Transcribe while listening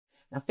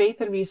Now,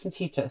 faith and reason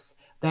teach us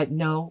that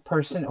no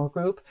person or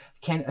group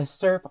can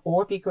usurp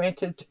or be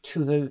granted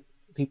to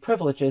the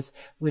privileges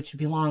which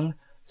belong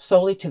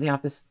solely to the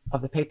office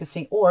of the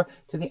papacy or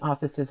to the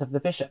offices of the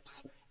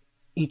bishops,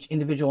 each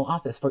individual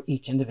office for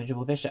each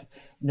individual bishop.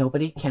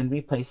 Nobody can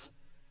replace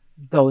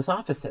those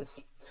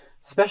offices,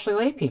 especially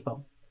lay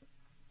people.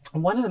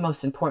 One of the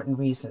most important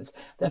reasons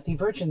that the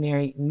Virgin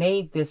Mary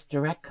made this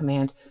direct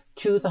command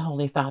to the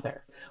Holy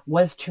Father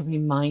was to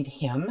remind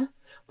him,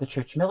 the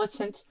church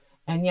militant,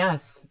 and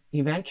yes,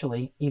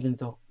 eventually, even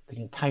the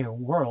entire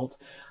world,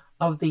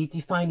 of the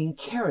defining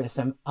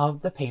charism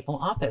of the papal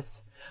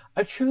office,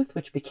 a truth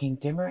which became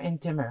dimmer and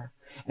dimmer,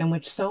 and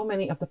which so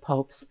many of the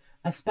popes,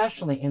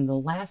 especially in the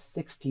last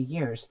 60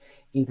 years,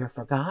 either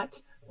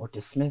forgot or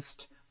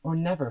dismissed or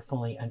never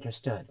fully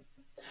understood.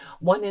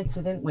 One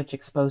incident which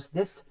exposed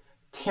this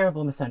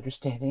terrible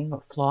misunderstanding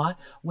or flaw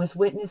was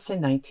witnessed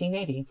in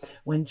 1980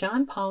 when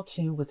John Paul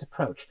II was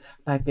approached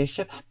by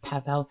Bishop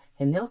Pavel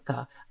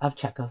Hanilka of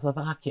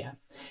Czechoslovakia.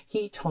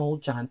 He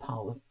told John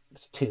Paul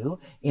II,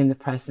 in the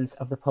presence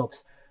of the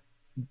Pope's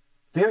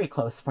very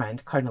close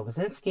friend, Cardinal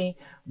Wyszynski,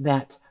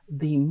 that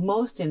the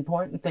most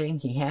important thing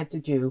he had to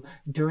do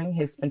during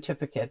his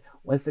pontificate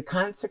was the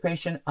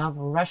consecration of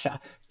Russia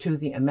to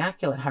the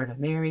Immaculate Heart of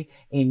Mary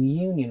in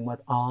union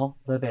with all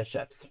the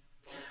bishops.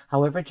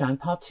 However, John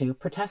Paul II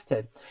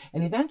protested,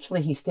 and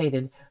eventually he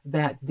stated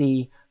that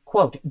the,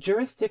 quote,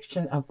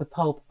 jurisdiction of the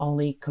Pope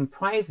only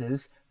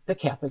comprises the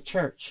Catholic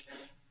Church.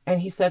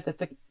 And he said that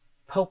the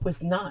Pope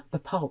was not the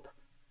Pope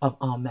of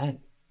all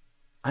men,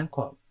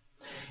 unquote.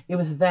 It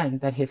was then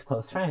that his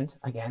close friend,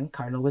 again,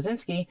 Cardinal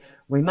Wyszynski,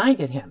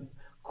 reminded him,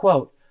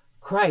 quote,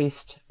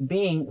 Christ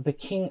being the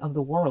King of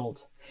the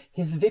world,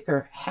 his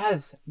vicar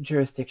has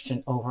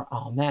jurisdiction over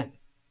all men,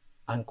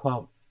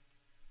 unquote.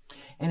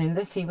 And in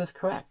this he was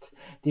correct.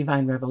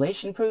 Divine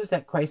revelation proves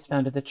that Christ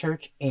founded the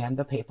church and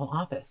the papal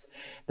office.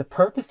 The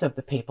purpose of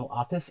the papal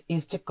office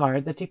is to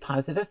guard the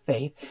deposit of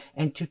faith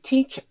and to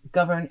teach,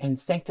 govern, and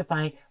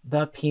sanctify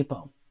the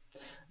people.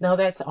 Now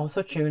that's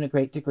also true in a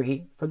great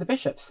degree for the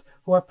bishops,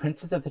 who are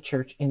princes of the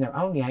church in their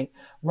own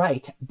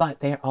right, but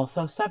they are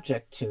also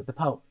subject to the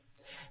Pope.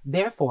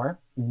 Therefore,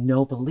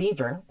 no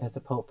believer, as the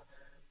Pope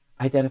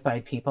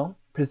identified people,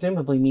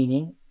 presumably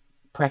meaning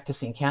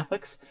practicing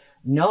Catholics,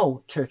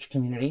 no church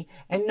community,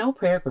 and no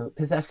prayer group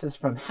possesses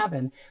from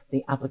heaven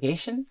the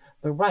obligation,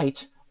 the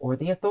right, or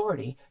the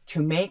authority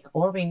to make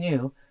or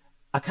renew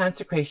a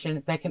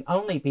consecration that can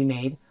only be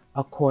made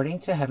according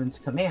to heaven's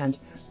command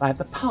by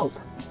the Pope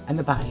and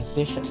the body of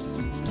bishops.